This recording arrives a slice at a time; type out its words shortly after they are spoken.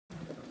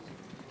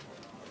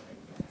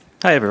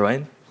Hi,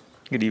 everyone.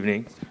 Good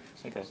evening.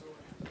 Okay.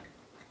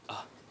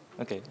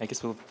 Okay, I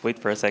guess we'll wait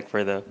for a sec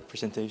for the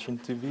presentation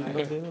to be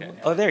available.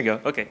 Oh, there you go.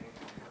 Okay.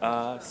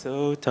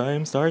 So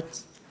time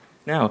starts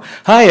now.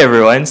 Hi,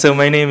 everyone. So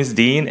my name is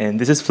Dean, and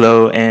this is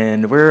Flo,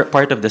 and we're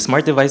part of the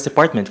Smart Device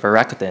Department for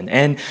Rakuten.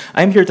 And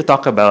I'm here to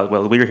talk about,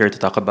 well, we're here to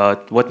talk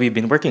about what we've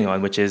been working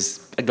on, which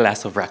is a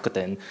glass of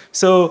Rakuten.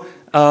 So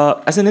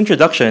as an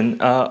introduction,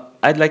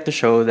 I'd like to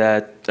show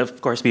that,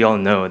 of course, we all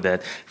know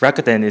that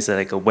Rakuten is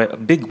like a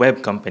big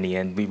web company,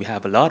 and we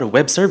have a lot of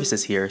web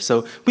services here.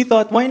 So we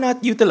thought, why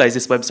not utilize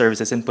these web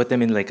services and put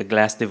them in like a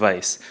glass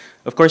device?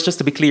 Of course, just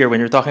to be clear, when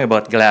you're talking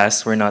about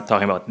glass, we're not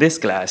talking about this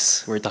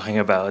glass. We're talking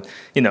about,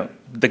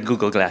 the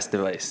Google Glass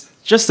device,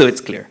 just so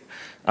it's clear.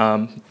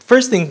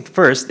 First thing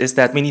first is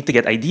that we need to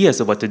get ideas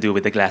of what to do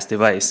with the glass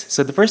device.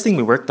 So the first thing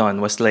we worked on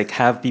was like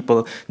have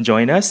people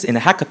join us in a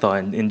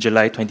hackathon in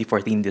July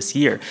 2014 this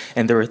year.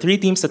 And there were 3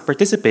 teams that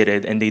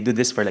participated, and they did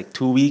this for like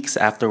 2 weeks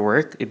after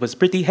work. It was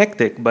pretty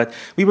hectic, but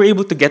we were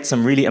able to get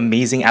some really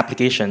amazing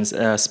applications.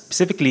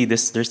 Specifically,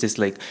 there's this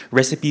like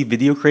recipe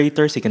video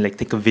creator, so you can like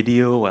take a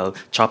video while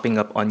chopping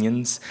up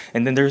onions.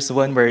 And then there's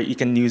one where you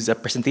can use a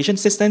presentation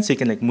assistant, so you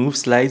can like move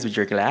slides with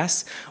your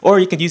glass, or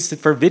you can use it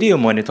for video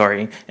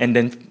monitoring, and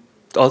then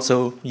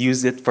also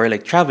use it for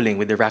like traveling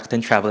with the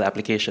Rakuten travel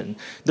application.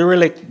 There were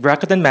like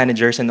Rakuten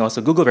managers and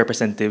also Google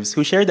representatives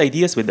who shared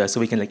ideas with us so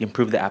we can like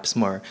improve the apps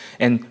more.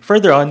 And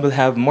further on, we'll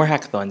have more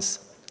hackathons.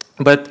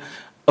 But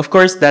of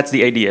course, that's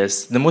the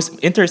ideas. The most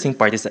interesting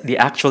part is the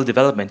actual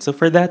development. So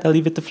for that, I'll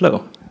leave it to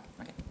Flo.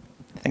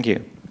 Thank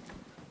you.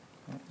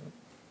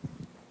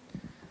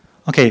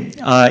 Okay,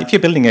 if you're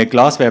building a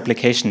glassware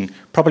application,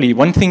 probably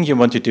one thing you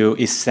want to do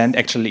is send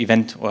actual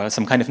event or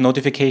some kind of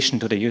notification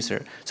to the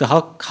user. So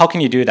how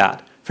can you do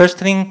that? First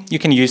thing, you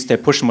can use the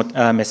push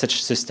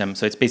message system.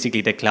 So it's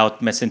basically the cloud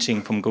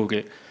messaging from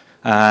Google.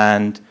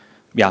 And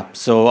yeah,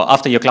 so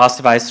after your glass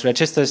device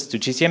registers to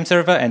GCM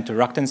server and to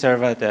Rakuten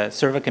server, the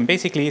server can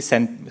basically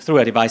send through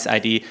a device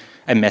ID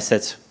a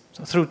message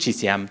through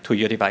GCM to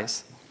your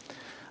device.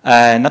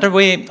 Another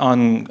way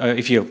on,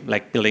 if you're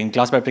like building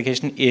glassware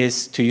application,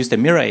 is to use the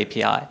Mirror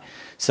API.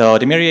 So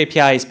the Mirror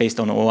API is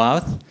based on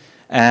OAuth,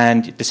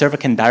 and the server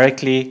can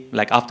directly,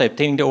 like after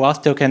obtaining the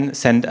OAuth token,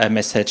 send a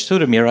message to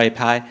the Mirror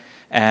API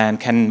and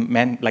can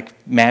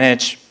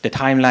manage the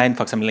timeline,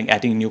 for example, like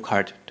adding a new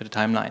card to the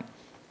timeline.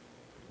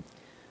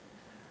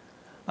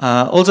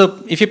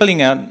 Also, if you're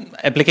building an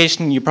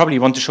application, you probably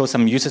want to show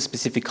some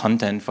user-specific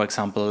content, for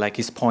example, like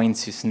his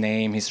points, his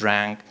name, his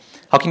rank.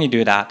 How can you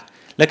do that?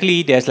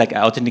 Luckily, there's like an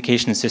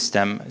authentication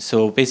system.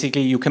 So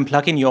basically, you can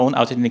plug in your own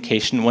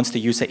authentication once the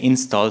user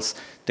installs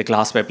the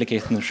glassware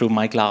application through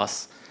My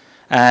Glass.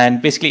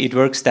 And basically, it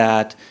works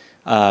that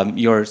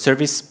your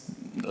service,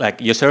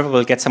 like your server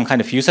will get some kind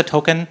of user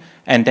token,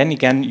 and then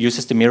again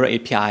uses the Mirror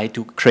API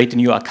to create a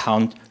new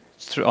account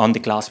on the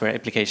glassware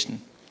application.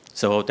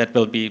 So that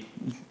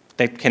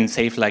can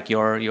save like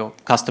your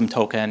custom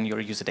token,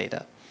 your user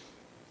data.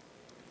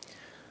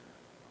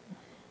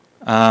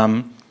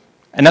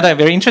 Another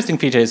very interesting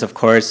feature is, of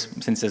course,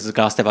 since this is a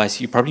glass device,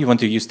 you probably want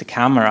to use the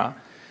camera.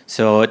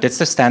 So that's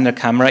the standard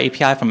camera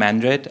API from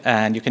Android,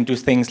 and you can do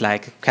things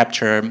like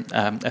capture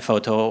a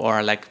photo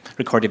or like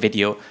record a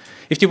video.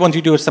 If you want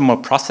to do some more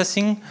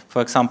processing,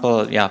 for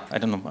example, yeah, I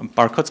don't know,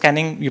 barcode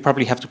scanning, you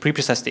probably have to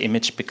pre-process the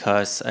image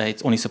because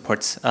it only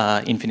supports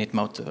infinite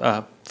mode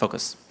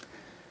focus.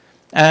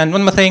 And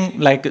one more thing,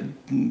 like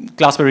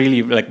glassware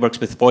really like works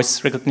with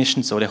voice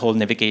recognition, so the whole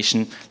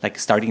navigation, like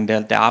starting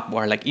the app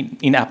or like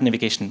in-app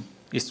navigation,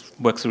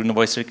 works through the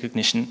voice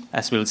recognition,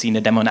 as we'll see in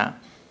the demo now.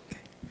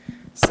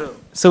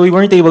 So we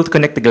weren't able to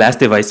connect the glass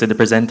device to the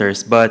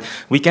presenters, but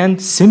we can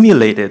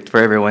simulate it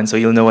for everyone so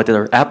you'll know what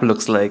our app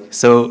looks like.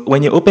 So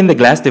when you open the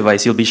glass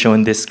device, you'll be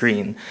shown this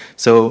screen.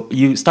 So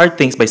you start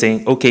things by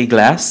saying, OK,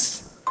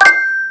 glass.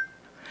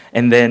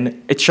 And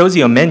then it shows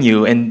you a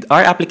menu, and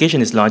our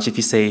application is launched if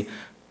you say,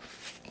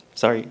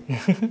 sorry,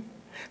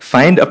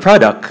 find a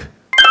product.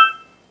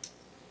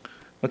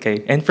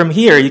 Okay, and from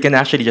here, you can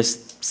actually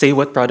just say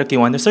what product you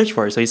want to search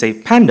for. So you say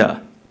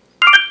Panda.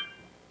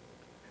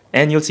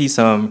 And you'll see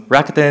some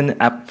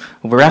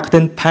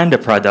Rakuten Panda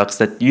products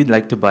that you'd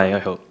like to buy, I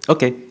hope.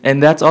 Okay,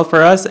 and that's all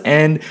for us,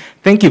 and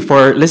thank you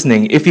for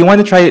listening. If you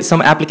want to try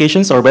some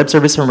applications or web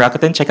service from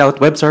Rakuten, check out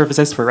Web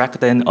Services for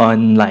Rakuten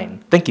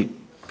online. Thank you.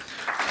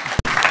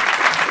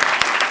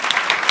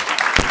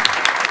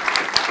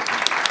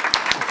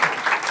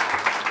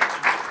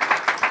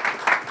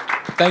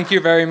 Thank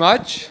you very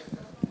much.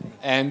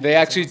 And they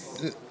actually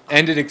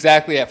ended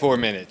exactly at 4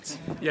 minutes.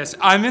 Yes,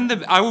 I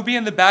will be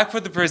in the back for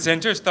the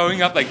presenters,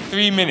 throwing up like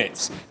 3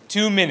 minutes,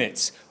 2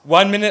 minutes,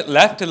 1 minute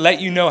left to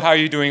let you know how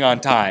you're doing on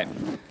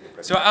time.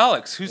 So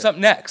Alex, who's up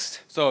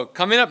next? So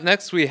coming up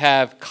next, we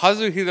have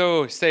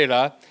Kazuhiro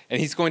Seira, and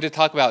he's going to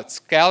talk about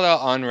Scala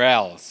on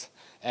Rails.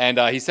 And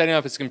he's setting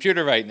up his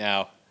computer right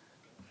now.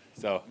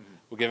 So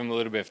we'll give him a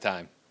little bit of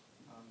time.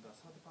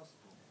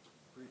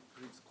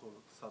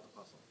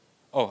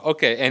 Oh,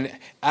 okay. And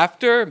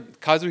after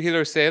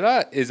Kazuhiro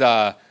Seira is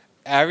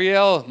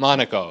Ariel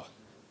Monaco.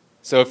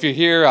 So if you're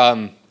here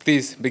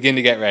please begin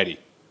to get ready.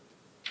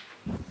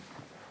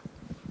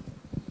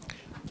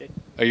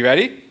 Are you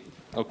ready?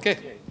 Okay.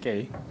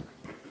 Okay.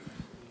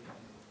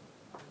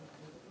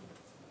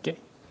 Okay.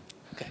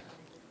 Okay.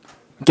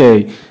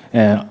 Okay.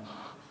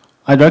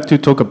 I'd like to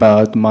talk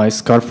about my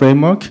Scala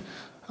framework.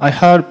 I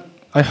heard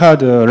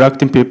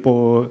Rakuten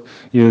people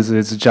use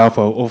this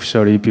Java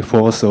officially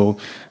before, so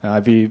I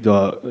believe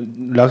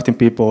Rakuten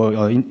people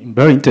are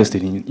very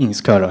interested in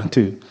Scala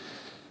too.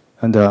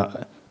 And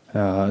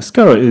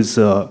Scala is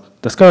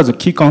the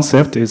key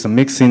concept is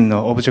mixing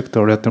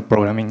object-oriented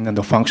programming and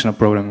the functional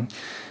programming.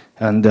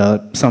 And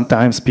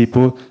sometimes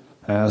people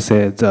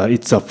say that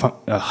it's a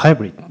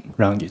hybrid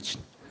language.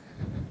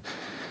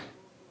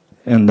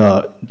 And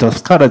the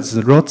Scala has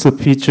lots of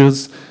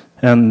features,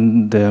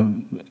 and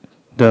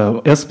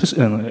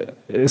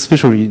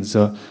especially it's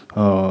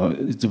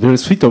very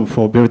suitable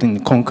for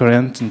building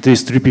concurrent and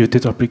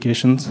distributed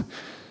applications.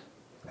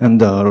 And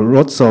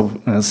lots of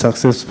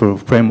successful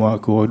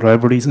framework or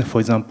libraries, for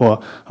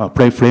example,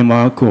 Play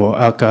framework or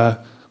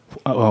Akka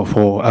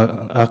for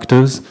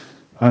actors,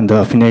 and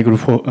Finagle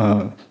for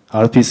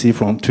RPC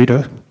from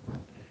Twitter.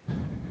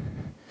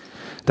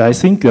 I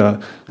think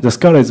the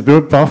Scala is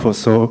very powerful,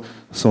 so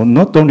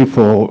not only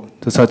for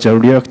such a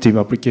reactive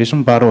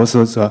application, but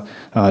also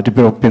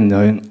developing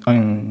an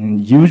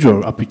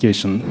unusual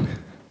application.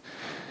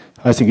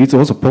 I think it's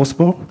also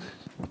possible.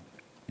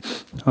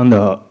 And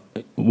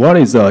what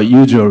is a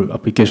usual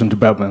application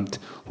development?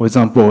 For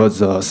example,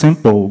 as a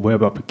simple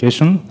web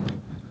application.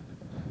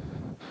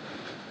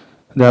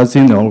 As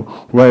you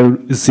know, well,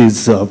 this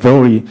is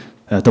very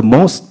the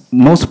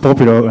most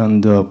popular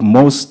and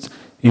most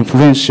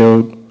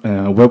influential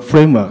web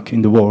framework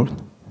in the world.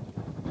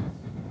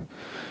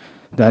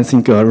 I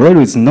think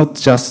Rails is not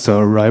just a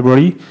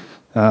library.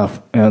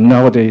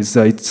 Nowadays,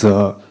 it's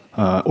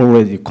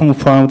already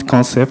confirmed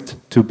concept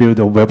to build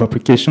a web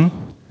application.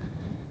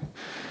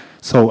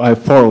 So I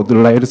followed the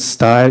latest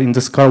style in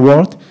the Scala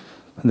world.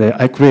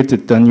 I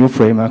created a new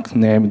framework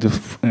named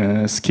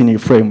Skinny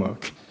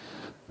Framework.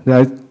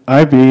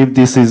 I believe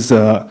this is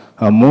a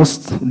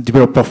most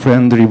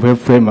developer-friendly web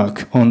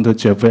framework on the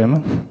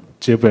JVM.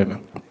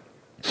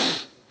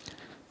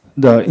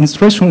 The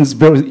installation is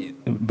very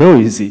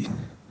easy.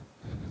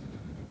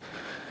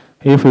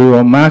 If you're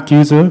a Mac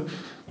user,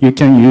 you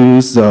can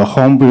use the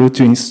homebrew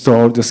to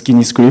install the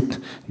Skinny script.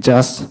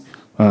 Just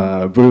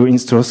brew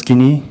install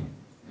Skinny.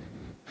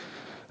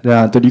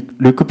 The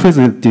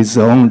requisite is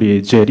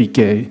only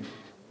JDK.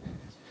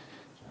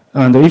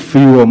 And if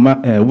you're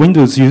a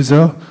Windows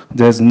user,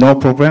 there's no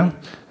problem.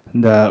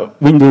 The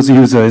Windows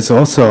user is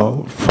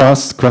also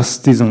first-class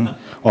citizen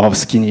of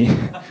Skinny.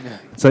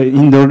 So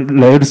in the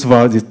Rails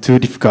world, it's too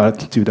difficult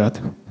to do that.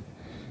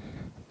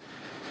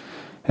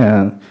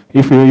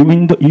 If you're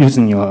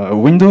using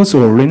Windows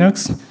or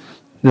Linux,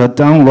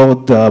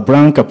 download the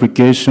blank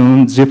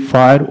application zip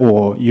file,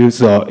 or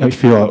use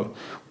if you're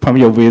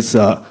familiar with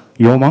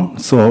Yeoman.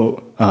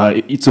 So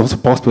it's also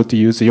possible to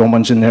use the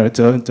Yeoman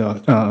generator.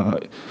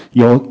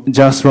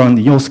 Just run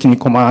the Skinny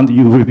command.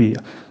 You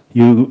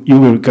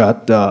will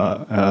get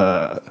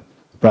the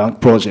blank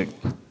project.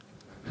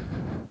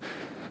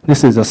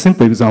 This is a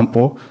simple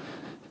example.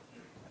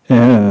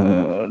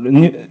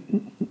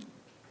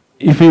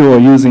 If you are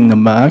using the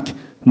Mac,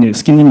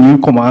 Skinny new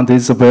command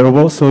is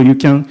available, so you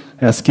can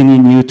Skinny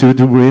new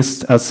to-do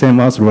list as same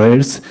as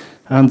Rails,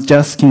 and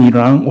just Skinny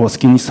run or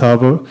Skinny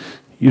server.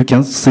 You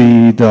can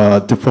see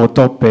the default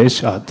top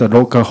page at the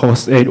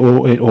localhost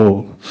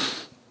 8080.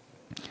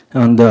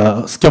 And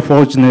the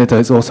scaffold generator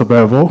is also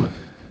available,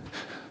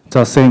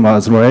 the same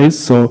as Rails.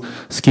 So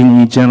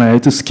Skinny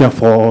generates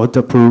scaffold,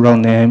 the plural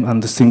name,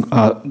 and the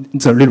single.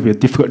 It's a little bit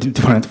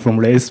different from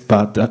Rails,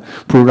 but the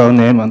plural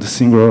name and the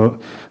singular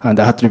and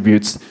the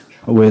attributes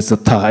with the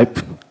type.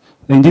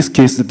 In this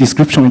case, the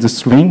description is a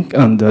string,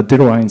 and the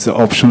deadline is the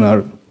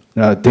optional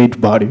date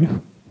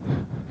value.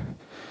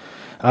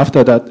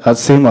 After that,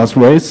 same as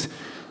Rails,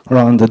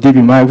 run the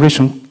DB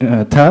migration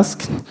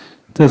task.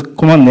 The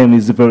command name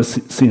is very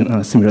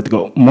similar to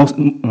Go,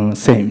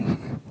 same.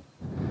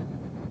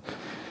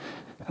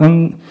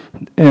 And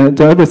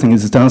everything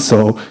is done,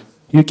 so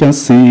you can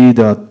see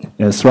the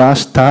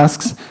slash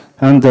tasks,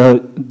 and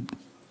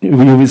you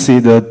will see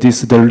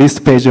the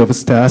list page of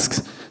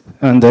tasks,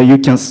 and you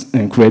can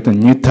create a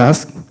new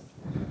task.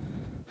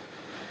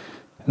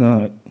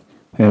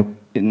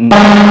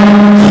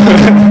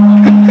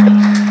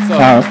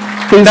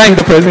 Please see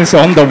the presence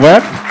on the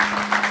web.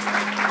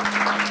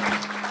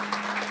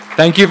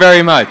 Thank you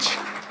very much.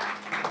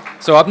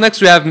 So up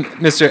next we have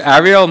Mr.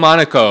 Ariel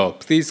Monaco.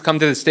 Please come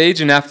to the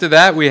stage, and after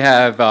that we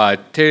have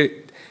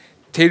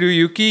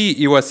Teruyuki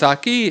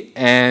Iwasaki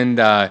and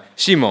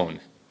Shimon.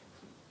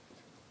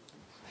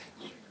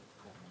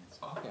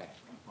 Okay.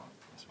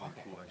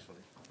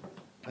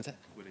 What's that?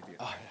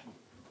 Oh, yeah.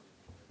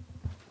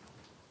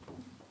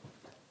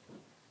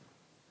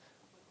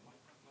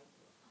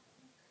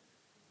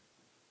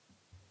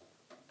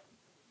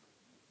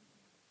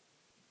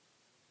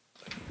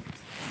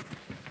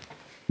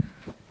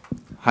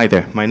 Hi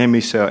there, my name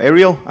is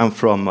Ariel. I'm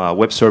from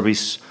Web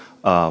Service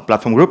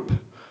Platform Group.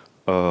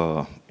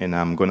 and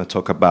I'm going to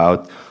talk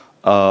about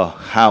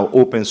how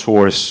open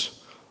source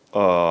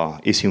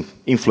is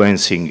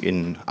influencing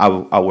in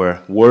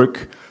our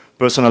work,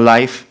 personal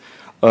life.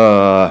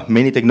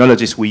 Many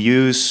technologies we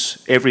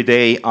use every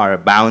day are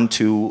bound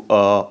to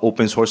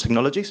open source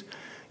technologies.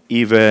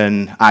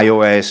 Even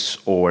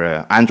iOS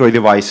or Android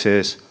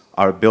devices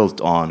are built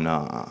on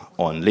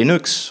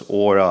Linux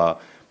or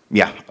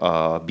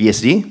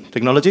BSD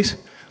technologies.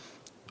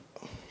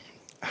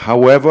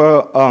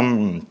 However,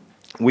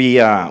 we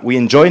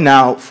enjoy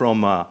now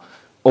from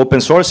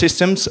open source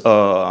systems,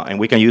 and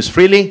we can use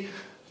freely.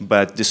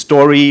 But the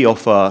story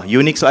of a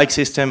Unix-like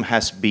system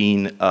has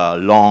been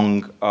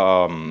long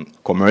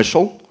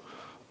commercial.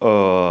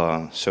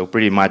 So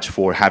pretty much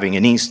for having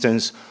an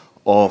instance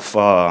of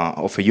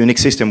a Unix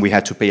system, we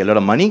had to pay a lot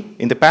of money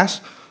in the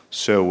past.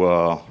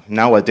 So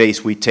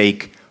nowadays we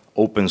take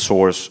open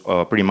source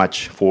pretty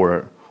much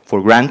for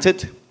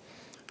granted.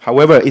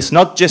 However, it's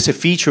not just a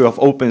feature of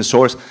open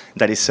source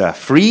that is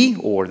free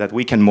or that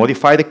we can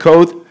modify the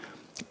code.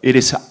 It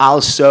is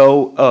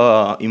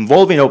also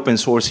involving open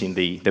source in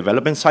the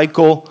development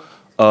cycle.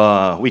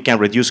 We can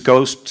reduce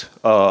cost.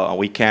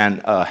 We can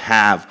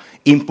have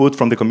input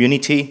from the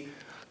community,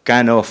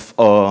 kind of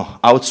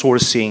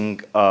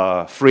outsourcing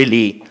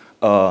freely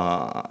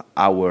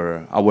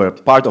our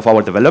part of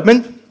our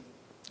development.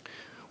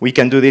 We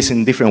can do this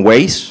in different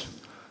ways,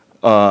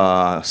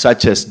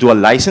 such as dual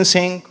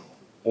licensing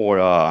or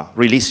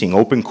releasing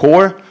open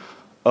core,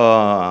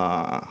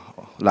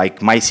 like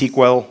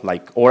MySQL,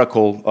 like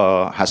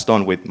Oracle has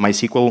done with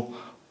MySQL,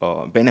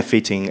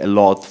 benefiting a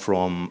lot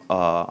from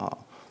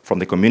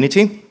the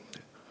community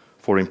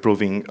for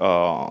improving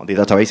the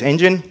database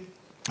engine.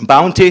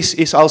 Bounties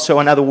is also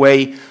another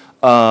way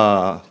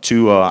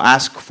to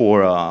ask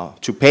for,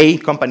 to pay,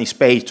 companies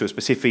pay to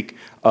specific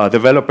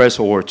developers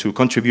or to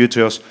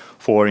contributors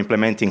for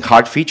implementing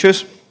hard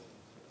features.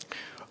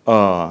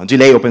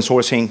 Delay open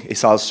sourcing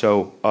is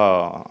also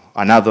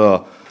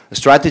another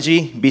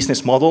strategy,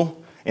 business model,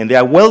 and they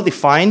are well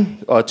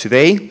defined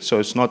today. So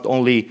it's not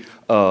only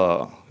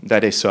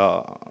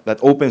that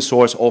open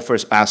source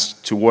offers us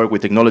to work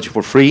with technology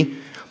for free.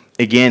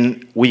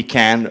 Again, we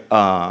can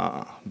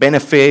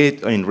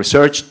benefit in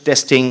research,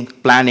 testing,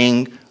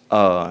 planning,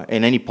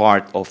 in any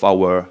part of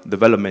our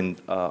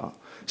development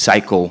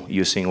cycle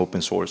using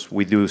open source.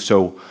 We do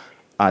so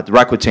at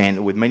Rakuten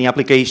with many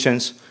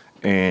applications,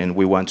 and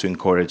we want to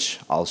encourage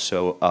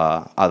also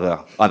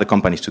other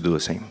companies to do the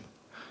same.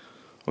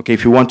 Okay,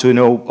 if you want to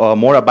know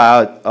more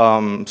about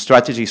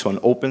strategies on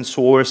open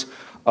source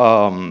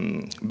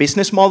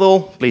business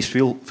model, please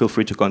feel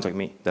free to contact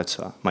me. That's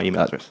my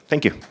email address.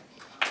 Thank you.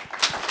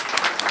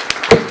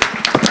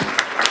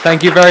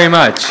 Thank you very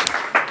much.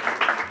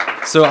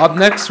 So up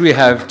next we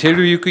have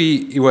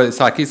Teruyuki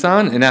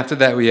Iwasaki-san, and after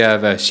that we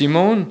have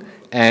Shimon,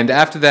 and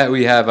after that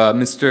we have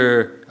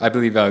Mr. I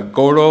believe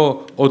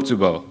Goro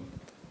Otsubo.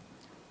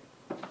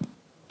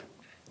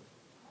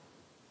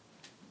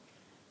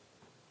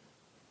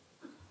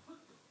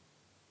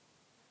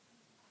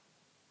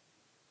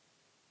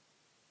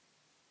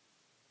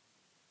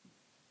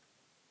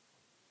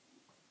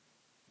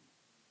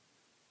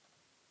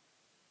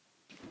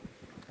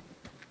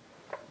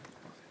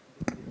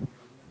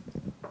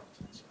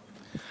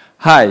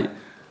 Hi,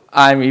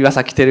 I'm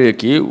Iwasaki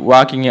Teruyuki,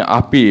 working in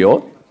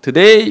Appeal.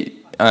 Today,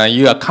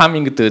 you are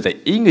coming to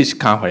the English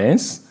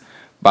conference,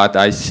 but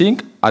I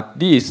think at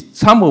least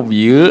some of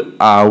you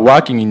are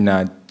working in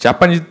a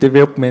Japanese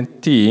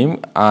development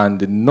team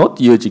and not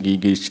using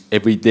English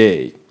every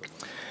day.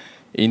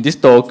 In this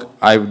talk,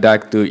 I would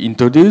like to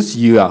introduce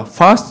your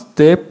first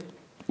step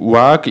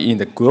work in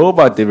the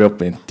global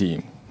development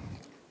team.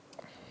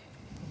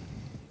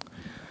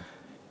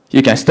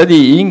 You can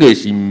study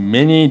English in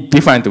many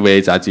different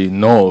ways, as you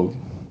know,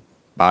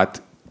 but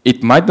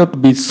it might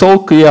not be so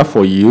clear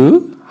for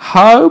you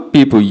how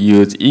people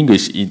use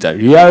English in the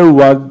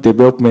real-world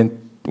development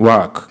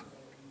work.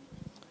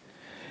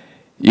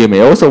 You may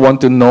also want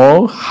to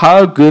know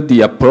how good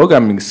your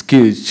programming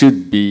skills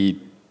should be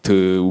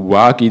to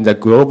work in the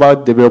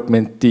global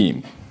development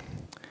team.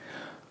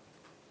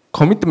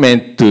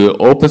 Commitment to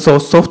open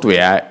source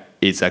software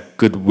is a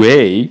good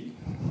way.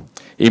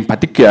 In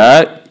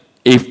particular,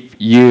 if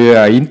you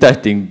are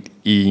interested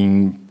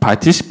in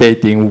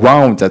participating in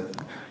one of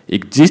the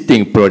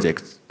existing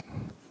projects.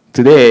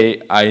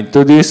 Today, I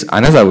introduce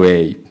another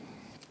way.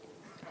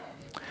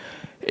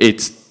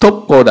 It's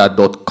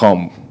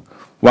topcoder.com,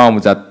 one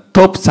of the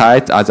top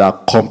sites as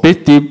a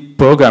competitive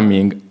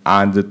programming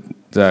and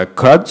the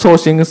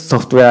crowdsourcing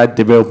software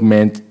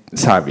development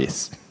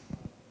service.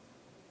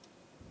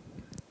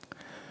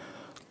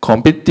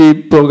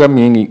 Competitive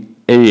programming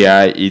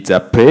area is a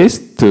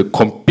place to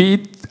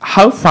compete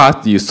how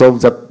fast you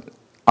solve the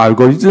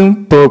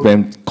algorithm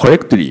problem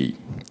correctly.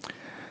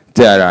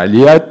 There are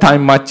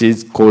real-time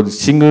matches called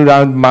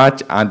single-round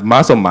match and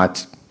marathon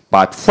match,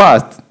 but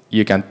first,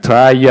 you can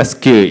try your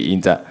skill in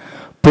the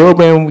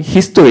problem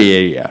history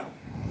area.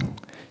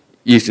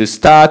 You should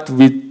start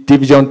with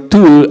Division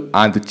 2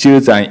 and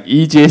choose an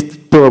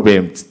easiest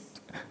problem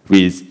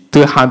with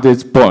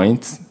 200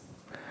 points.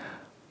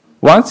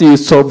 once you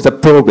solve the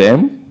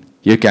problem,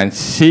 you can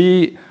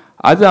see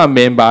other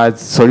members'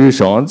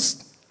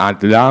 solutions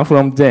and learn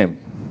from them.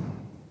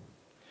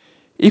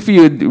 If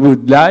you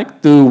would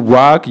like to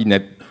work in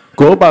a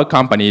global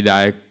company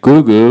like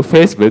Google,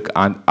 Facebook,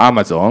 and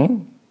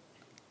Amazon,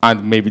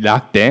 and maybe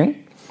Rakuten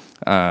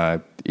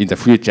in the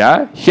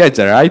future, here's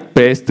the right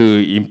place to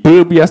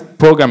improve your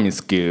programming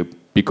skill,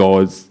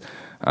 because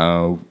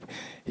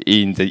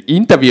in the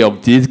interview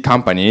of these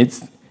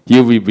companies,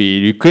 you will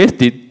be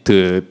requested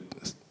to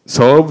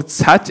solve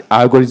such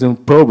algorithm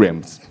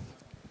problems.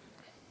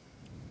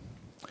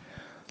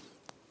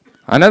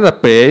 Another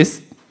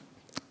place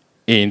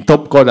in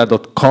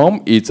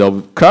topcoder.com is of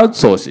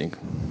crowdsourcing.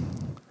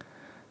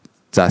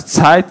 The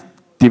site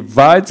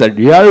divides a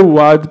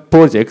real-world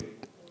project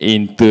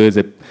into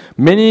the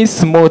many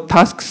small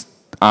tasks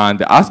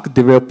and asks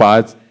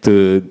developers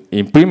to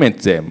implement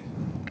them.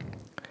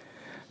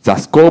 The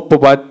scope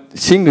of a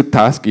single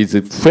task is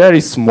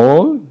very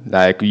small,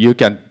 like you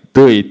can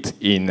do it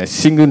in a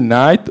single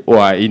night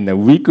or in a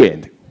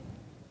weekend.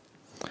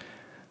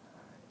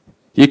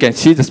 You can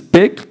see the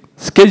spec,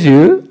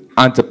 schedule,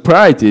 and the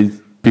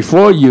prices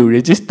before you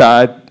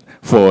register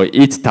for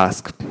each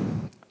task.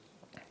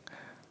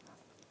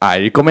 I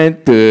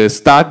recommend to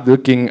start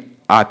looking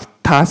at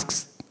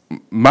tasks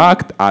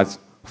marked as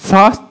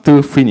first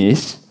to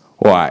finish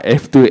or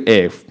F to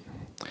F.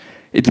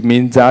 It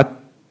means that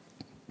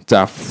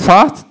the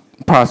first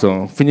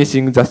person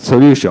finishing the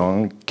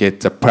solution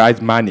gets the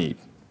prize money.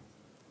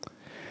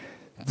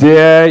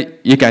 There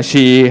you can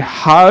see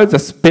how the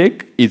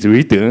spec is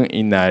written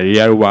in a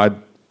real-world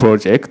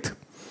project,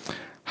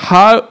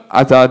 how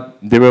other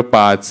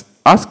developers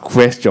ask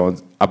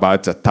questions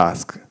about the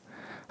task,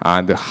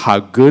 and how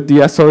good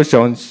your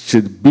solution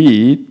should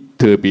be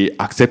to be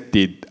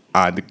accepted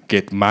and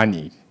get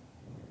money.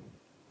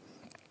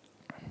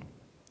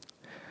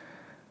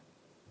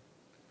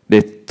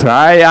 Let's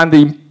try and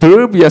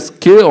improve your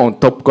skill on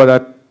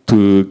TopCoder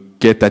to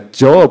get a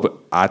job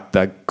at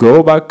a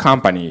global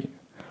company.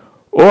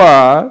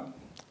 Or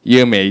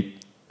you may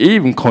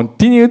even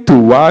continue to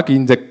work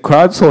in the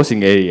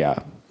crowdsourcing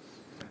area.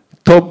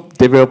 Top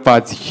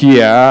developers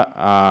here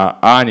are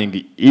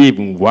earning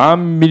even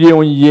 1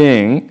 million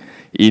yen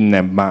in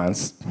a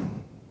month.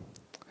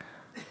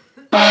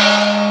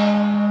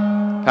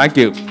 Thank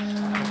you.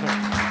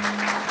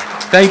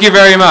 Thank you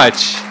very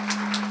much.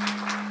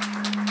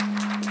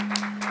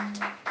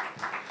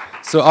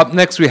 So up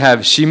next we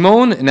have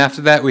Shimon, and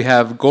after that we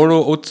have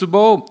Goro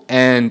Otsubo,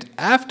 and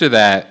after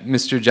that,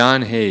 Mr.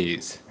 John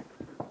Hayes.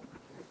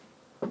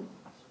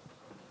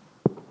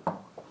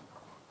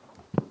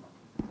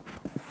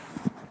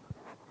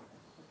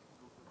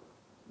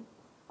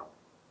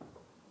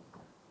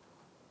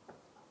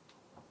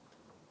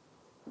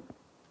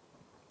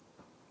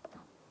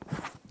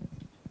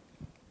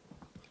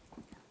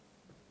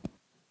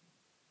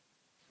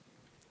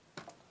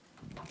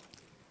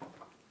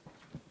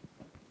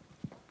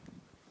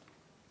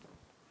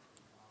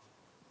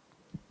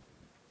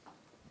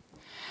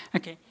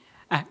 Okay.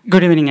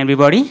 Good evening,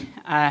 everybody.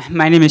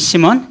 My name is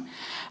Shimon,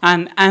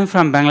 and I'm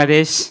from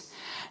Bangladesh.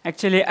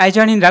 Actually, I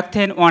joined in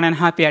Rakuten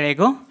 1.5 years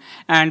ago.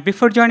 And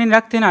before joining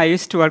Rakuten, I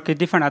used to work with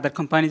different other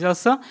companies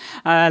also,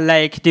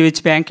 like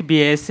Deutsche Bank,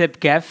 BASF,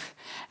 GAF.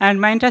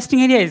 And my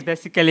interesting area is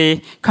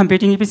basically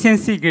computing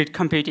efficiency, grid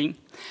computing.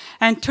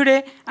 And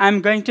today, I'm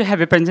going to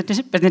have a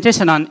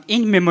presentation on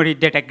in-memory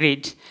data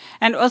grid.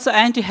 And also,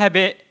 I want to have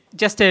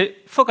just a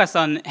focus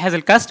on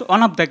Hazelcast,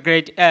 one of the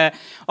great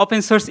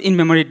open source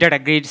in-memory data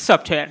grid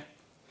software.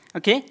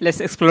 Okay, let's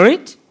explore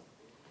it.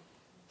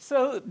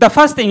 So the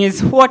first thing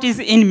is, what is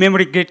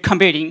in-memory grid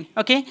computing?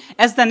 Okay,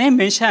 as the name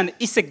mentioned,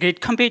 it's a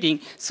grid computing.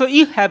 So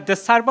you have the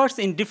servers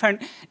in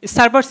different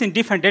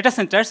data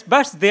centers,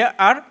 but they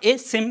are a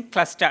same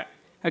cluster.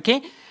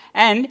 Okay,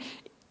 and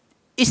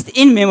it's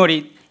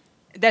in-memory.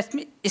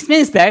 It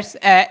means that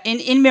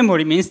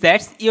in-memory means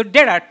that your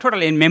data are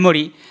totally in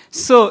memory.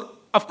 So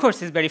of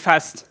course, it's very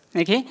fast.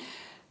 Okay,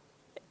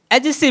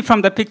 as you see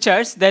from the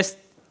pictures, there's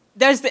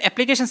the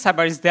application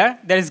server is there.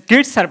 There is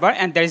grid server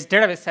and there is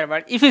database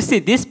server. If you see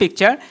this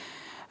picture,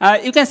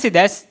 you can see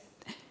that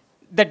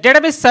the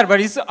database server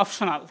is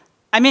optional.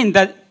 I mean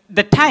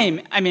the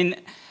time. I mean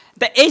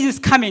the age is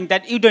coming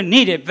that you don't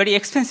need a very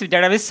expensive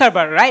database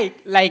server, right?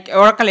 Like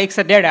Oracle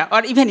Exadata,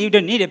 or even you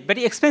don't need a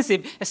very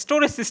expensive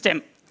storage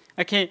system.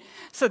 Okay,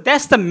 so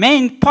that's the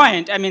main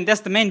point. I mean that's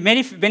the main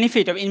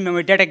benefit of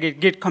in-memory data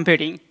grid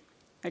computing.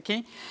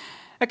 Okay,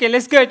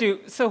 let's go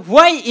to, so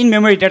why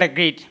in-memory data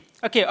grid?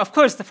 Okay, of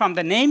course, from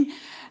the name,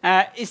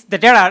 is the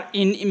data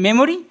in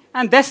memory,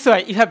 and that's why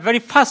you have very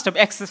fast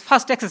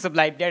access of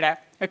live data.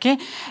 Okay,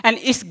 and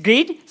it's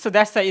grid, so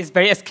that's why it's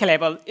very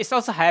scalable. It's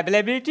also high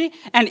availability,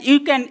 and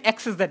you can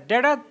access the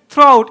data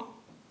throughout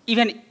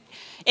even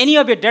any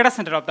of your data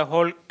center of the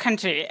whole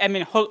country, I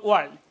mean whole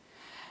world.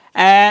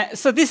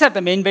 So these are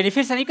the main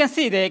benefits, and you can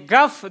see the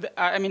graph.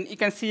 I mean, you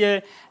can see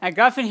a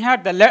graph in here,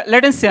 the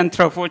latency and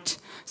throughput.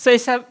 So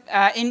it's a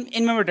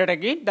in-memory data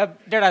grid. The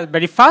data is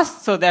very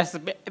fast, so that's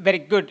very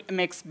good. It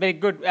makes very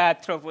good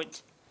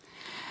throughput.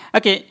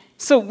 Okay,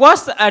 So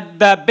what's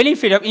the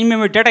benefit of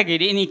in-memory data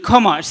grid in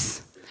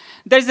e-commerce?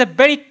 There is a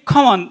very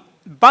common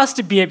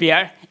burst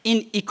behavior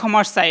in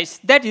e-commerce sites.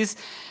 That is,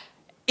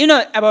 you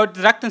know about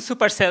Rakuten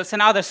supercells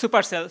and other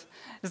supercells.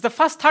 The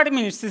first 30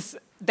 minutes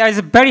there is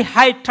a very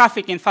high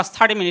traffic in first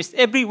 30 minutes.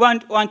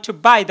 Everyone wants to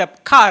buy the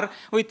car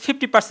with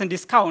 50%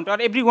 discount, or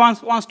everyone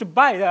wants to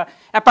buy the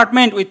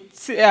apartment with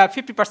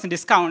 50%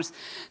 discounts.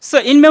 So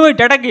in-memory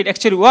data grid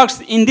actually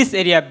works in this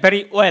area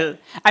very well.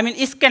 I mean,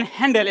 it can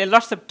handle a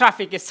lot of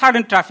traffic, a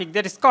sudden traffic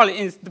that is called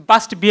the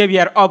burst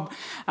behavior of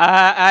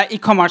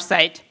e-commerce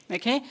site.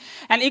 Okay,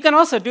 and you can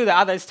also do the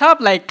other stuff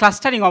like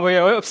clustering of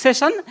your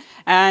obsession,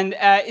 and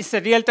it's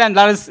a real-time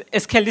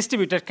large-scale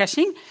distributed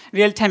caching,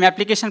 real-time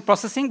application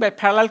processing by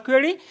parallel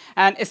query,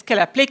 and scale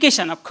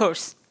application, of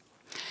course.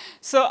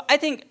 So I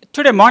think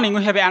today morning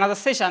we have another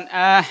session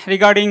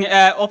regarding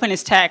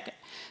OpenStack.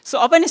 So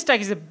OpenStack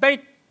is a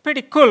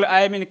pretty cool,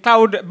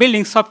 cloud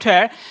building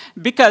software,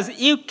 because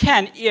you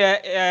can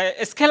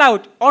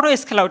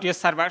auto-scale out your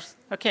servers,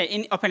 okay,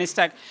 in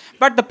OpenStack.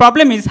 But the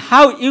problem is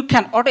how you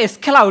can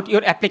auto-scale out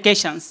your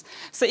applications.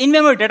 So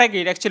in-memory data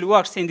grid actually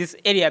works in this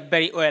area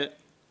very well.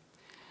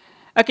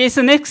 Okay,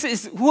 so next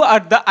is who are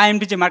the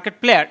IMDG market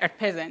player at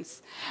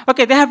present.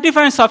 Okay, they have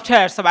different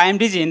softwares of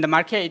IMDG in the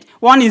market.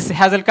 One is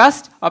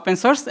Hazelcast, open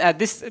source.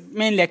 This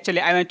mainly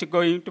actually I want to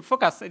go into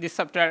focus this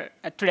software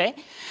today.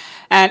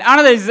 And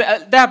another is,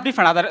 they have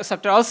different other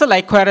software also,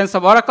 like Coherence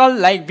of Oracle,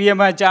 like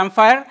VMware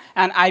Jamfire,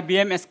 and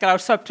IBM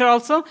Scale-out software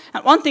also.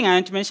 And one thing I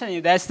want to mention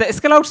is that the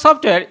Scale-out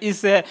software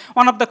is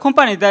one of the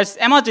companies that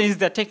Amazon is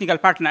the technical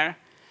partner.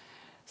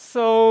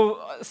 So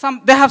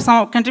they have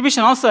some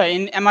contribution also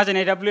in Amazon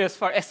AWS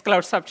for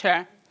Scale-out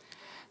software.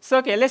 So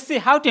okay, let's see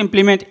how to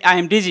implement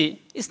IMDG.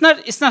 It's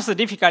not so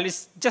difficult.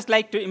 It's just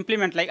like to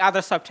implement like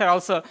other software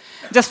also.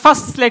 Just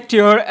first select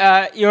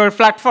your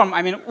platform.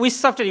 I mean, which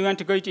software you want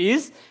to go to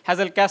use,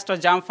 Hazelcast or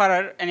Jamfire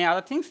or any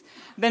other things.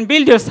 Then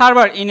build your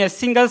server in a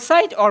single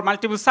site or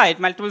multiple site.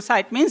 Multiple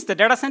site means the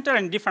data center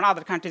in different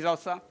other countries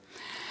also.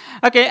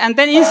 Okay, and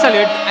then install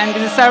your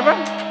IMDG server.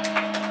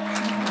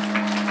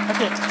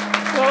 Okay,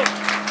 so.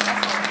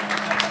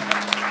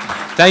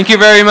 Thank you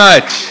very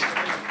much.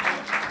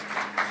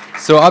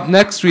 So up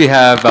next we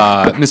have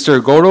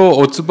Mr. Goro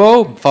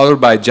Otsubo,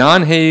 followed by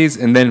John Hayes,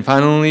 and then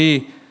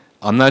finally,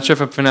 I'm not sure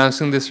if I'm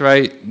pronouncing this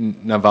right,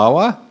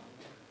 Navawa?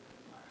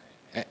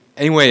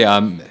 Anyway,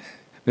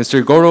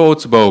 Mr. Goro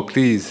Otsubo,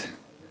 please.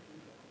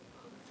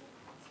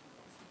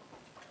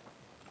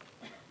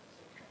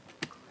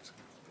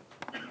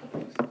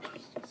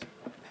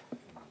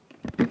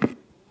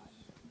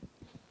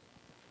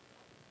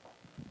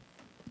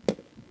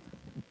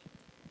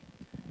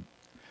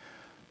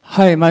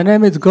 Hi, my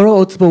name is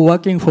Goro Otsubo,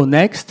 working for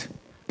Next.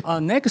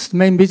 Our Next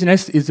main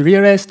business is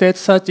real estate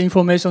search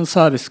information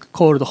service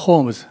called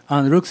Homes,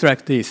 and looks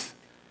like this.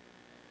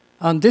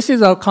 And this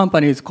is our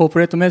company's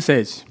corporate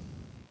message.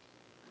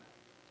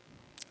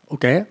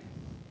 Okay,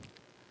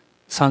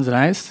 sounds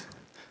nice.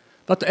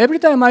 But every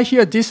time I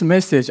hear this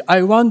message,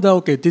 I wonder,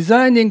 okay,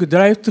 designing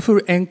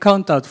drive-through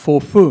encounters for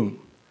whom?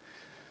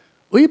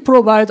 We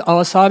provide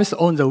our service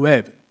on the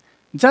web.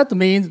 That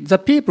means the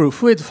people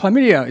who is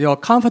familiar or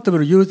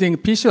comfortable using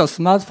PC or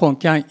smartphone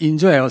can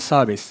enjoy our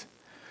service.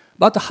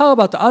 But how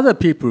about other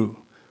people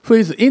who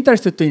is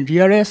interested in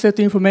real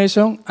estate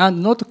information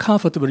and not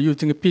comfortable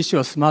using PC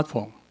or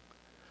smartphone?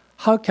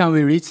 How can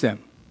we reach them?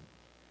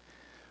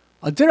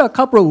 There are a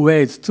couple of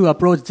ways to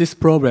approach this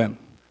problem.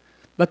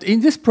 But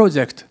in this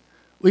project,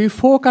 we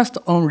focused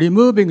on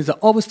removing the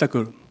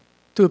obstacle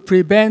to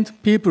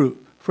prevent people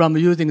from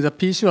using the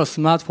PC or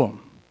smartphone.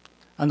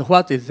 And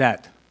what is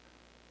that?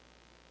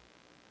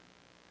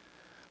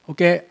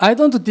 Okay, I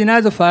don't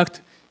deny the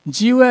fact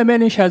GUI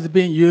menu has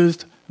been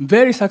used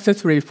very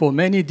successfully for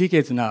many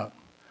decades now.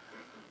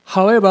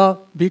 However,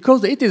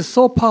 because it is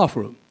so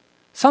powerful,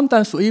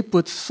 sometimes we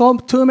put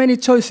too many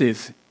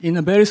choices in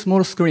a very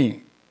small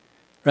screen,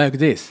 like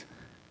this.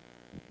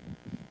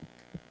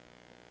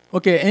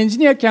 Okay,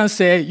 engineer can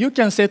say you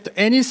can set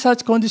any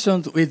such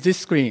conditions with this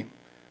screen.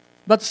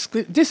 But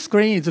this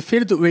screen is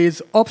filled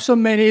with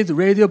option menus,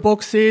 radio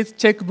boxes,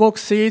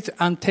 checkboxes,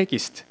 and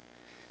text.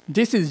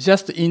 This is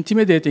just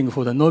intimidating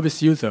for the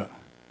novice user.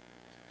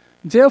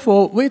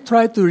 Therefore, we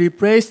try to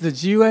replace the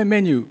GUI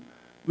menu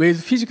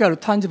with physical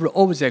tangible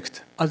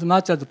objects as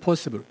much as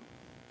possible.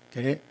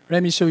 Okay,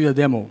 let me show you a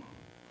demo.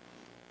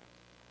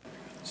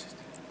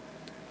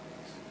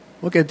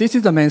 Okay, this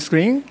is the main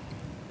screen.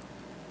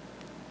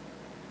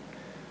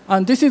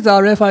 And this is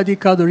our RFID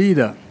card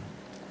reader.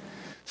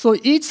 So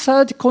each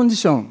search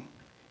condition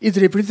is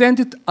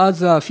represented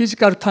as a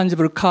physical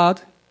tangible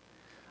card.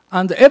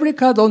 And every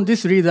card on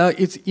this reader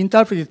is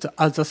interpreted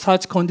as the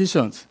search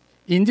conditions.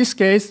 In this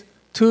case,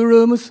 2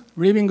 rooms,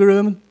 living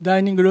room,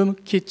 dining room,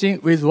 kitchen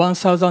with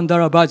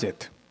 $1,000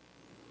 budget.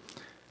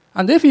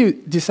 And if you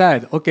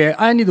decide, okay,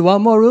 I need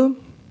one more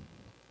room,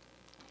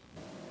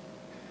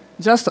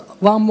 just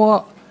one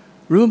more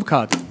room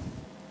card.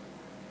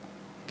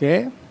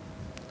 Okay?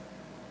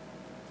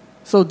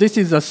 So this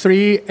is a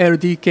 3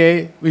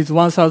 LDK with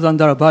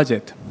 $1,000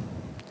 budget.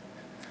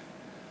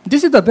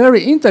 this is a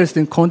very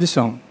interesting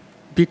condition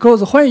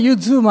because when you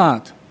zoom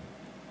out,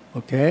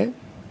 okay,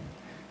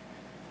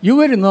 you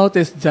will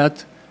notice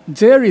that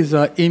there is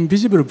an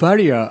invisible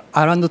barrier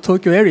around the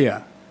Tokyo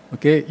area.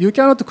 Okay, you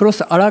cannot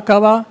cross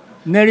Arakawa,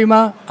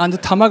 Nerima, and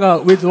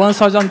Tamaga with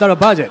 $1,000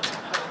 budget.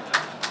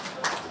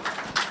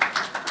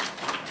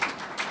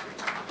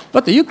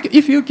 But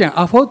if you can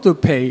afford to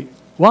pay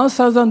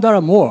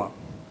 $1,000 more,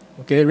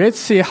 okay, let's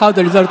see how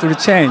the result will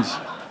change.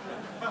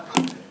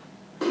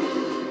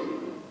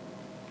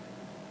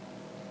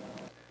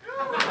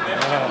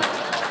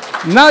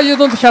 Now you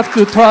don't have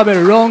to travel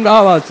long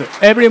hours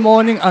every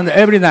morning and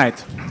every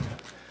night.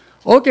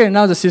 Okay,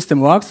 now the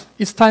system works.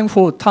 It's time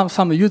for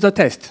some user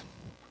test.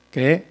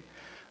 Okay,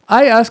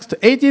 I asked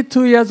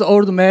 82 years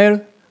old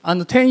male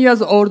and 10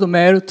 years old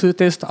male to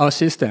test our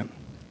system.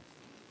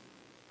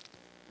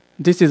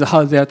 This is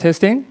how they are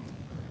testing.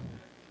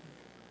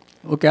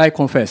 Okay, I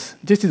confess.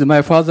 This is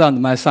my father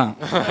and my son.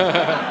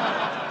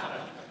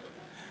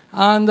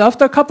 And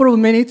after a couple of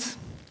minutes,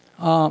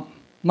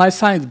 my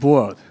son is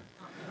bored.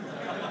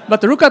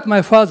 But look at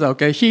my father,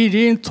 okay? He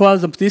leaned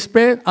towards the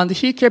display, and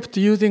he kept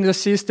using the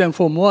system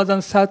for more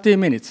than 30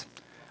 minutes.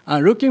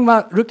 And looking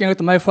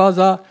at my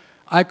father,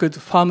 I could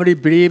firmly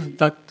believe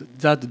that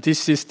this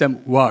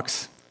system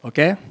works,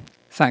 okay?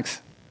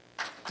 Thanks.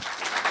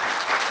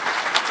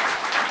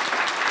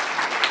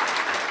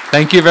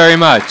 Thank you very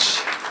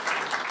much.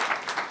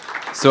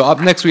 So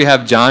up next we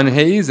have John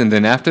Hayes, and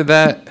then after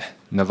that,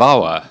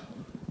 Navawa.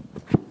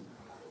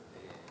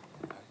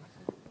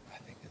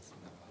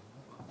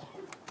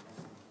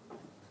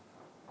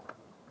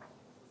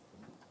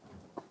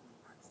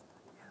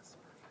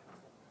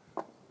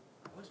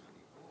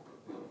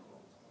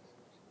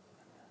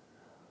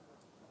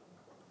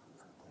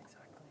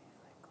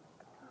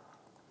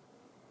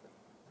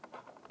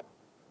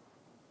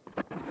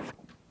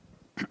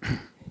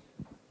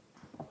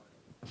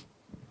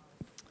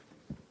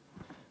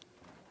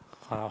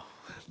 Wow,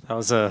 that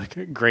was a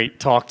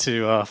great talk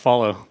to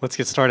follow. Let's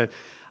get started.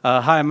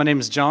 Hi, my name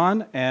is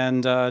John,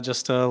 and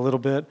just a little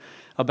bit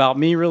about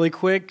me really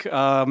quick.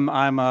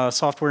 I'm a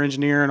software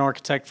engineer and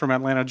architect from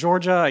Atlanta,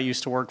 Georgia. I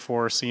used to work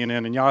for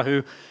CNN and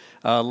Yahoo,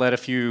 led a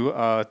few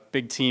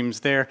big teams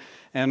there.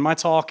 And my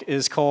talk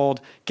is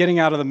called Getting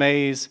Out of the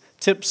Maze,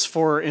 Tips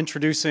for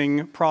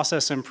Introducing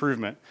Process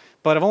Improvement.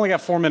 But I've only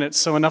got 4 minutes,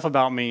 so enough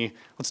about me.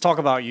 Let's talk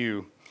about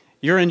you.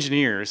 You're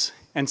engineers.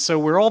 And so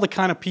we're all the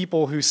kind of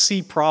people who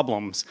see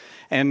problems.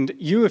 And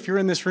you, if you're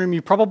in this room,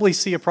 you probably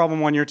see a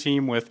problem on your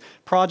team with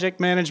project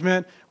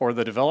management or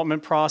the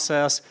development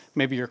process,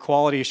 maybe your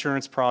quality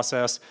assurance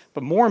process.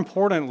 But more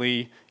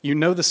importantly, you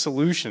know the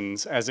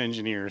solutions as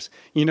engineers.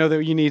 You know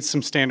that you need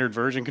some standard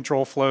version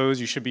control flows.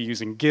 You should be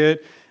using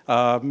Git,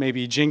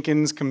 maybe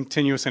Jenkins,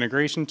 continuous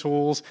integration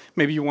tools.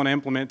 Maybe you want to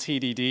implement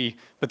TDD.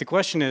 But the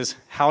question is,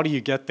 how do you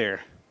get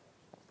there?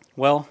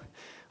 Well,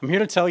 I'm here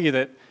to tell you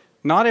that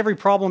not every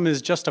problem is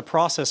just a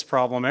process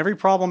problem. Every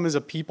problem is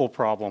a people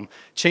problem.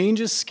 Change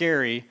is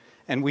scary,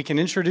 and we can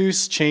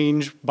introduce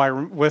change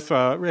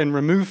and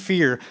remove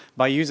fear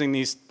by using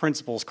these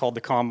principles called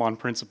the Kanban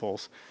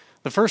principles.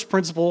 The first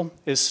principle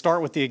is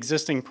start with the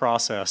existing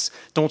process.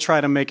 Don't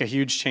try to make a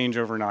huge change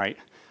overnight.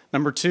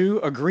 Number two,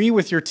 agree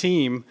with your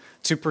team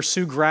to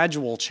pursue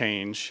gradual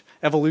change,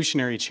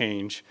 evolutionary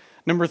change.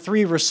 Number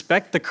three,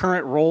 respect the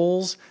current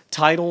roles,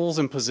 titles,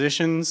 and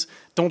positions.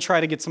 Don't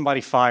try to get somebody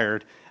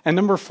fired. And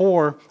number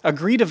four,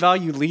 agree to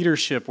value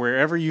leadership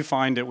wherever you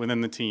find it within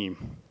the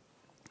team.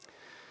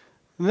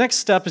 The next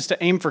step is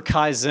to aim for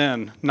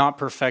Kaizen, not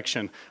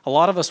perfection. A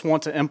lot of us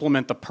want to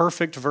implement the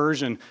perfect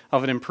version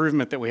of an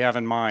improvement that we have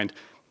in mind.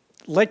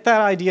 Let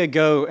that idea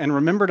go and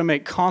remember to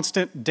make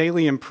constant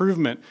daily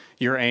improvement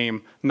your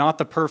aim, not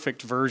the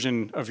perfect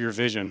version of your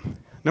vision.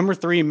 Number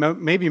three,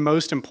 maybe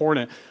most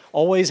important,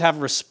 always have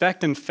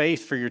respect and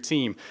faith for your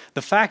team.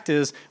 The fact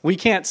is, we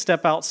can't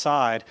step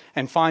outside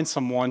and find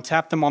someone,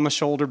 tap them on the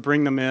shoulder,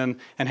 bring them in,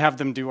 and have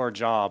them do our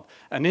job.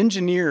 An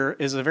engineer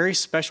is a very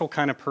special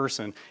kind of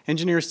person.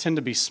 Engineers tend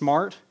to be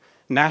smart,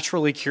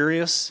 naturally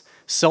curious,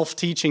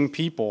 self-teaching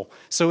people.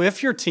 So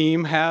if your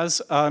team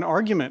has an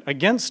argument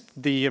against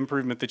the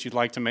improvement that you'd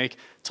like to make,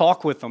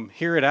 talk with them,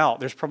 hear it out.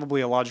 There's probably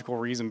a logical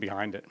reason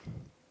behind it.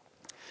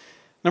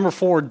 Number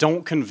four,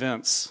 don't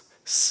convince.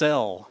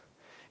 Sell.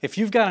 If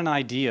you've got an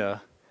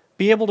idea,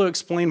 be able to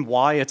explain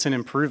why it's an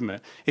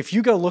improvement. If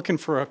you go looking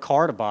for a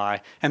car to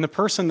buy and the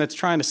person that's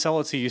trying to sell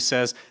it to you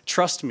says,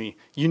 trust me,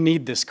 you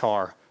need this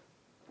car,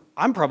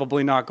 I'm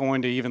probably not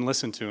going to even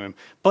listen to him.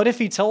 But if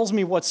he tells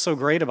me what's so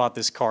great about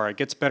this car, it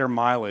gets better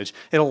mileage,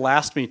 it'll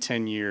last me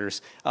 10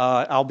 years,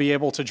 I'll be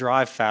able to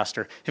drive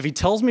faster. If he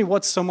tells me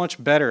what's so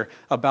much better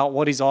about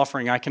what he's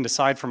offering, I can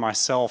decide for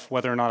myself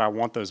whether or not I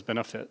want those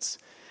benefits.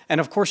 And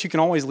of course, you can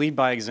always lead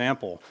by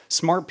example.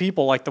 Smart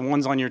people like the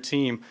ones on your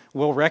team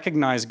will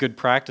recognize good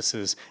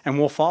practices and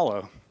will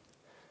follow.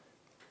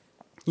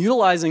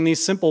 Utilizing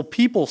these simple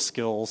people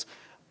skills,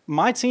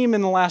 my team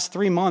in the last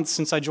 3 months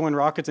since I joined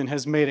Rakuten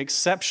has made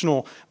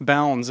exceptional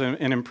bounds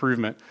in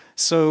improvement.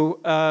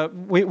 So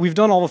we've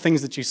done all the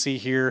things that you see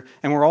here,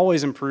 and we're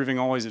always improving,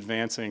 always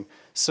advancing.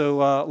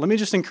 So let me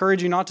just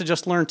encourage you not to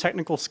just learn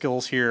technical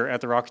skills here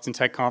at the Rakuten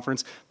Tech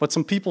Conference, but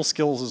some people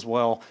skills as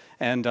well,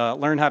 and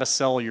learn how to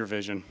sell your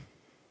vision.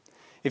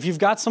 If you've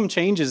got some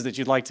changes that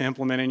you'd like to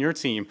implement in your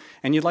team,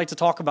 and you'd like to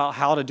talk about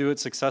how to do it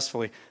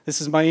successfully, this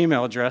is my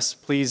email address.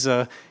 Please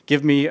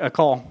give me a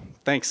call.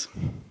 Thanks.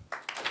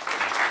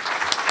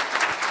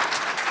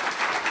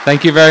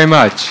 Thank you very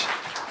much.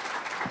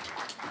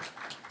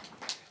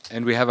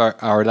 And we have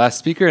our last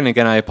speaker, and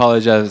again, I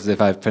apologize if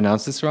I've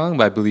pronounced this wrong,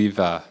 but I believe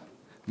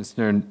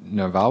Mr.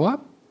 Narvawa.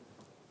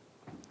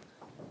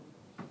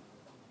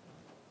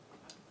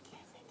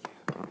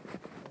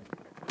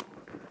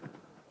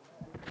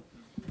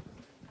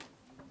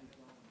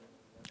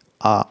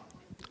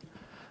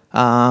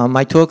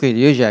 My talk is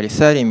usually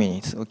 30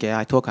 minutes. Okay,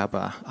 I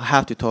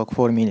have to talk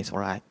 4 minutes, all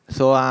right?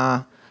 So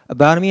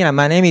about me,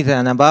 my name is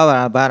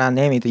Nabawa, but my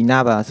name is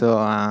Inaba.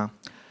 So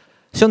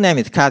short name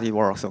is Kazi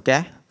Works,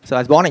 okay? So I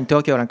was born in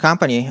Tokyo and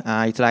company,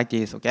 it's like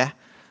this, okay?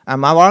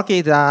 My work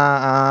is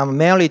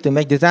mainly to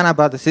make design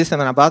about the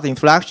system and about the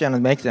infrastructure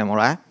and make them, all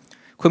right?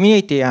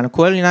 Community and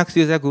core Linux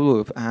user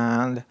group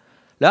and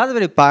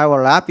Raspberry Pi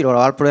or Rapid or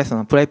WordPress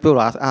and Playpool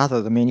are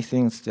other many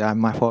things that are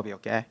my hobby,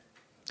 okay?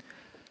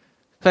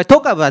 So I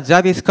talk about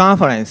Zabbix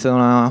conference,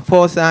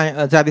 fourth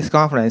Zabbix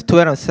conference,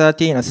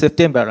 2013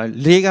 September,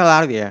 legal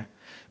area,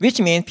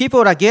 which means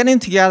people are getting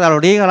together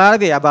legal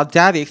area about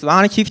Zabbix.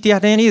 150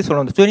 attendees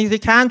from 23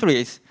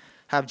 countries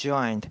have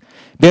joined.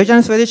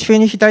 Belgian, Swedish,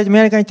 Finnish, Dutch,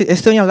 American,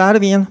 Estonian,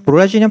 Latvian,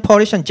 Brazilian,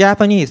 Polish, and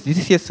Japanese.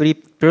 This is 3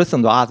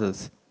 persons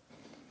others.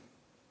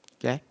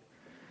 Okay.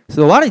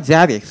 So what is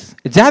Zabbix?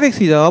 Zabbix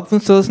is an open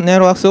source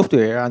network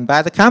software, and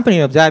by the company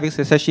of Zabbix,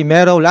 especially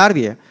Mero,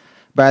 Latvia,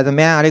 by the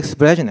man Alex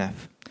Brezhnev.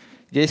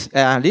 This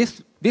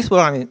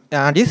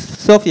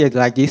software is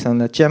like this and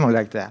the channel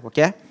like that,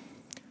 okay?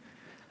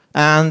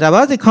 And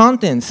about the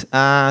contents,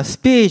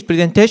 speech,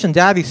 presentation,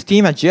 Zabbix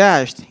team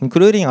adjust,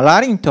 including a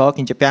lightning talk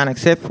in Japan,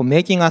 except for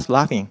making us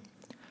laughing.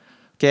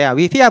 Okay,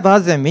 we hear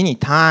about them many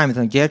times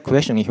and get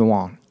questions if you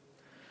want.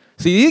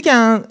 So you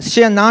can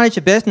share knowledge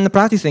based on the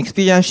practice and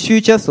experience,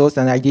 future thoughts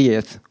and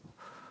ideas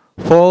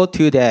for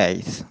 2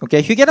 days. Okay,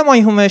 if you get more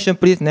information,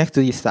 please next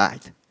to this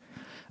site.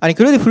 And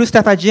include the full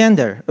staff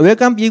agenda.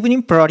 Welcome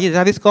evening party,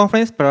 Zabbix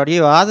conference party,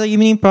 or other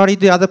evening party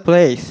to other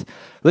place.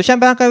 Russian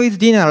banquet with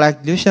dinner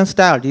like Russian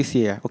style this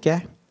year,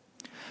 okay?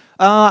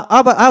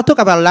 I'll talk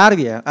about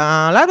Latvia.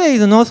 Latvia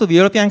is north of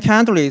European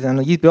countries and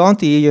is belong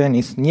to EU and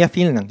is near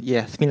Finland.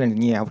 Yes, Finland is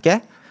near,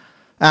 okay?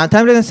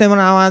 Time is 7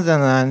 hours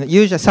and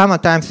usually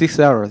summertime 6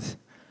 hours.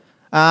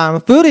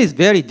 Food is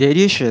very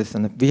delicious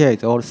and beer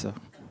is also,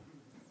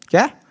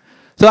 okay?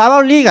 So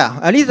about Riga,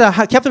 Riga,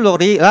 capital of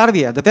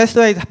Latvia. The best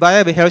way is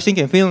by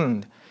Helsinki,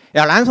 Finland.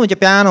 Airlines from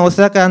Japan,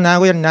 Osaka,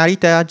 Nagoya,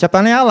 Narita,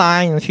 Japan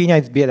Airlines, and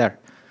Finnair is better.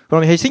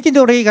 From Helsinki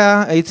to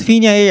Riga, it's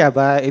Finnair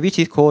Air, which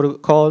is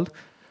called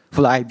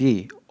Fly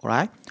B, all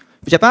right?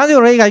 Japan to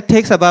Riga, it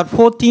takes about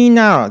 14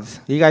 hours.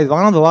 Riga is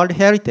one of the World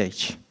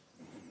Heritage.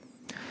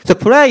 The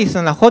place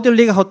in Hotel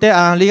Riga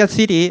Hotel, Riga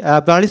City,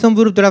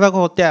 Luxembourg Dravago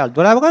Hotel.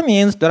 Dravago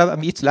means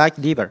it's like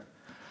river.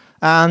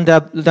 And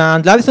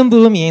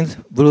Luxembourg means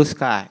blue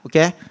sky,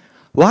 okay?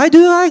 Why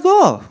do I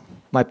go?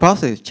 My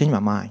process changed my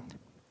mind.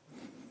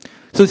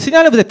 So the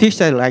scenario of the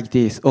picture is like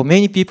this, or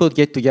many people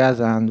get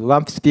together and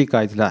one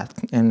speaker is that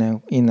in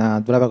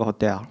Dravago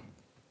Hotel.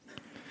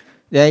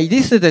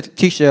 This is the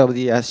picture of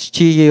the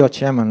CEO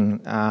chairman,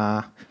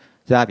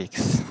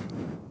 Zabbix.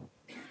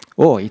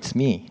 Oh, it's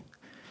me.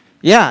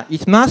 Yeah,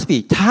 it must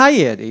be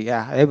tired,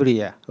 yeah, every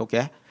year,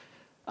 okay?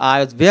 I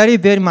was very,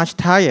 very much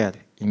tired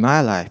in my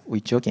life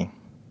with joking.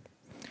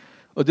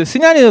 The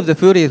scenario of the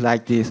food is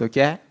like this,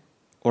 okay?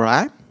 All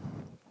right?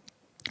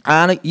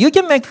 And you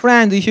can make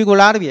friends if you go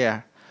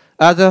Latvia.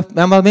 As a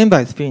member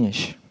is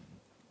Finnish.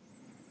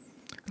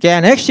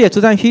 Okay, next year,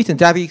 2015,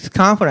 Zabbix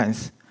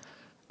conference.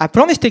 I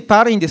promise to take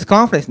part in this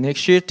conference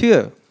next year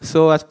too.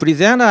 So as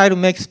presenter, I will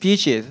make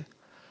speeches.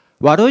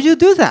 Why don't you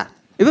do that?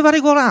 Everybody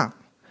go around.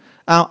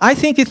 I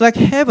think it's like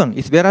heaven.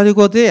 It's better to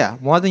go there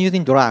more than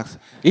using drugs.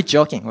 It's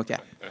joking, okay?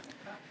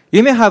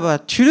 You may have a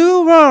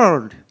true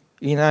world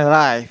in our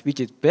life, which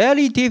is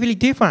very deeply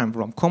different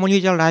from common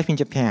usual life in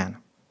Japan.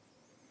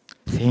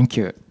 Thank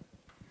you.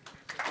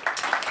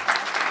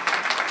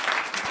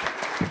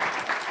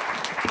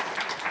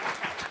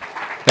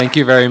 Thank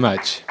you very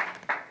much.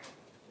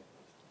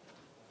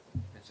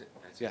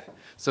 Yeah.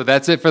 So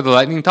that's it for the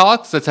lightning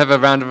talks. Let's have a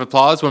round of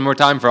applause one more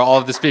time for all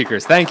of the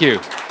speakers. Thank you.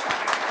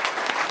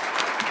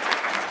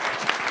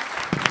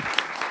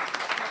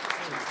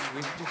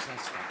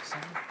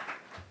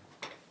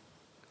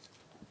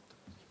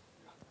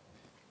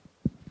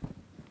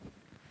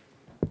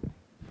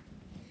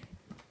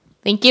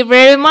 Thank you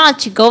very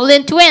much,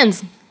 Golden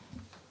Twins.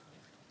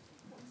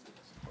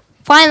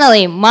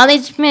 Finally,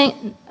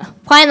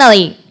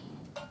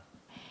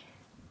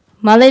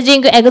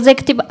 Managing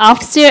Executive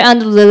Officer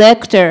and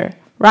Director,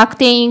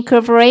 Rakuten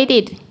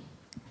Incorporated,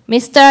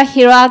 Mr.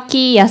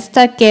 Hiroaki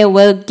Yasutake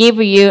will give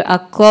you a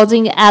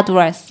closing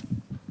address.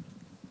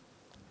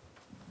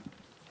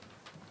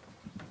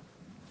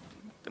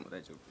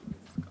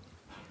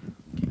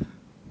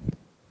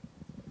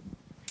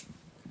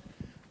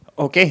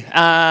 Okay.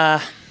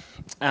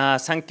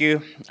 Thank you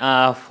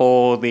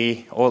for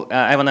the.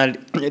 I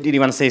really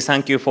want to say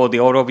thank you for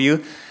all of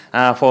you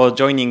for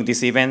joining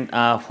this event,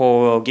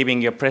 for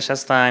giving your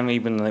precious time,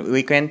 even the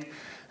weekend,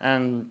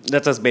 and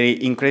that was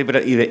very incredible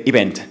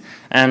event.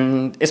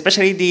 And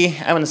especially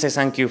I want to say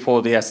thank you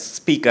for the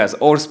speakers,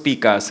 all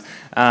speakers,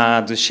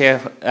 to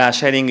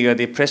sharing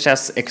the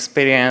precious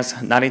experience,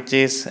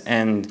 knowledges,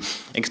 and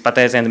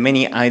expertise, and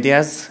many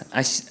ideas.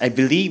 I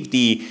believe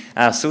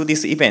through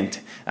this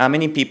event,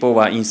 many people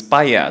were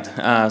inspired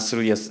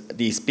through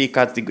the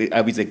speakers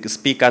with the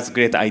speakers'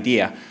 great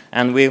idea,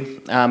 and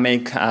we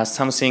make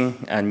something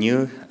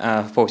new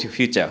for the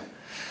future.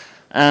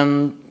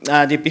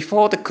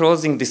 Before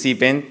closing this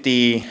event,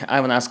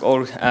 I want to ask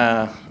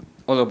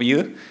all of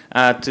you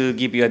to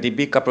give you the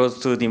big applause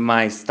to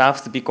my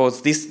staff,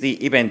 because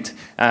the event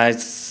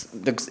is,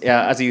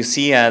 as you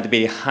see, the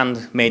very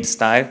handmade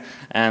style,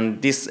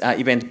 and this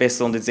event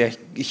based on the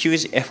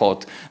huge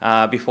effort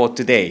before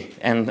today.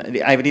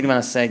 And I really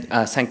want to say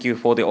thank you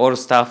for all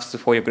staffs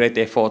for your great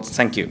efforts.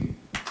 Thank you.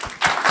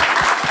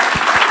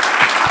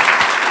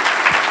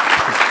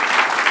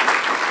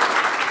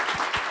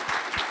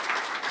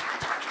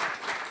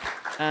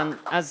 And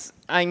as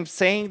I'm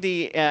saying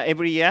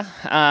every year,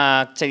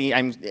 actually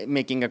I'm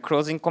making a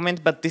closing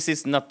comment, but this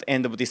is not the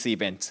end of this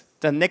event.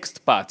 The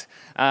next part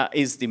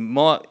is the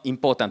more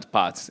important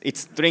part.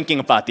 It's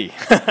drinking party.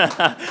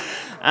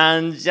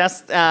 And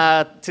just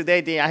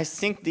today, I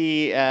think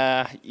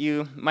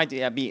you might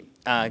be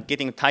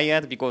getting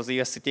tired because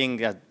you are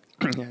sitting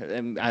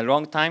a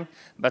long time.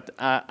 But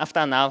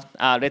after now,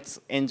 let's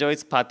enjoy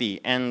this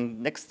party.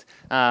 And next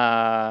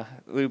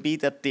will be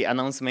the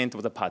announcement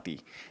of the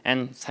party.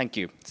 And thank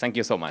you. Thank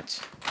you so much.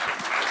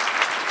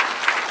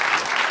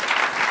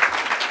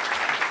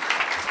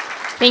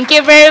 Thank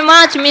you very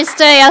much,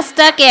 Mr.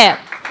 Yasutake.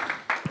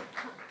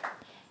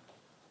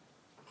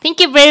 Thank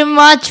you very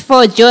much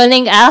for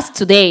joining us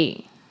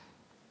today.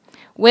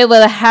 We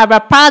will have a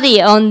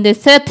party on the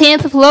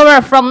 13th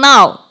floor from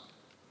now.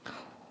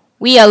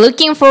 We are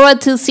looking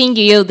forward to seeing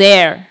you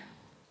there.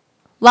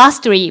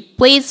 Lastly,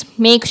 please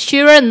make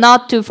sure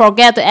not to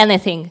forget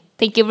anything.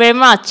 Thank you very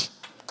much.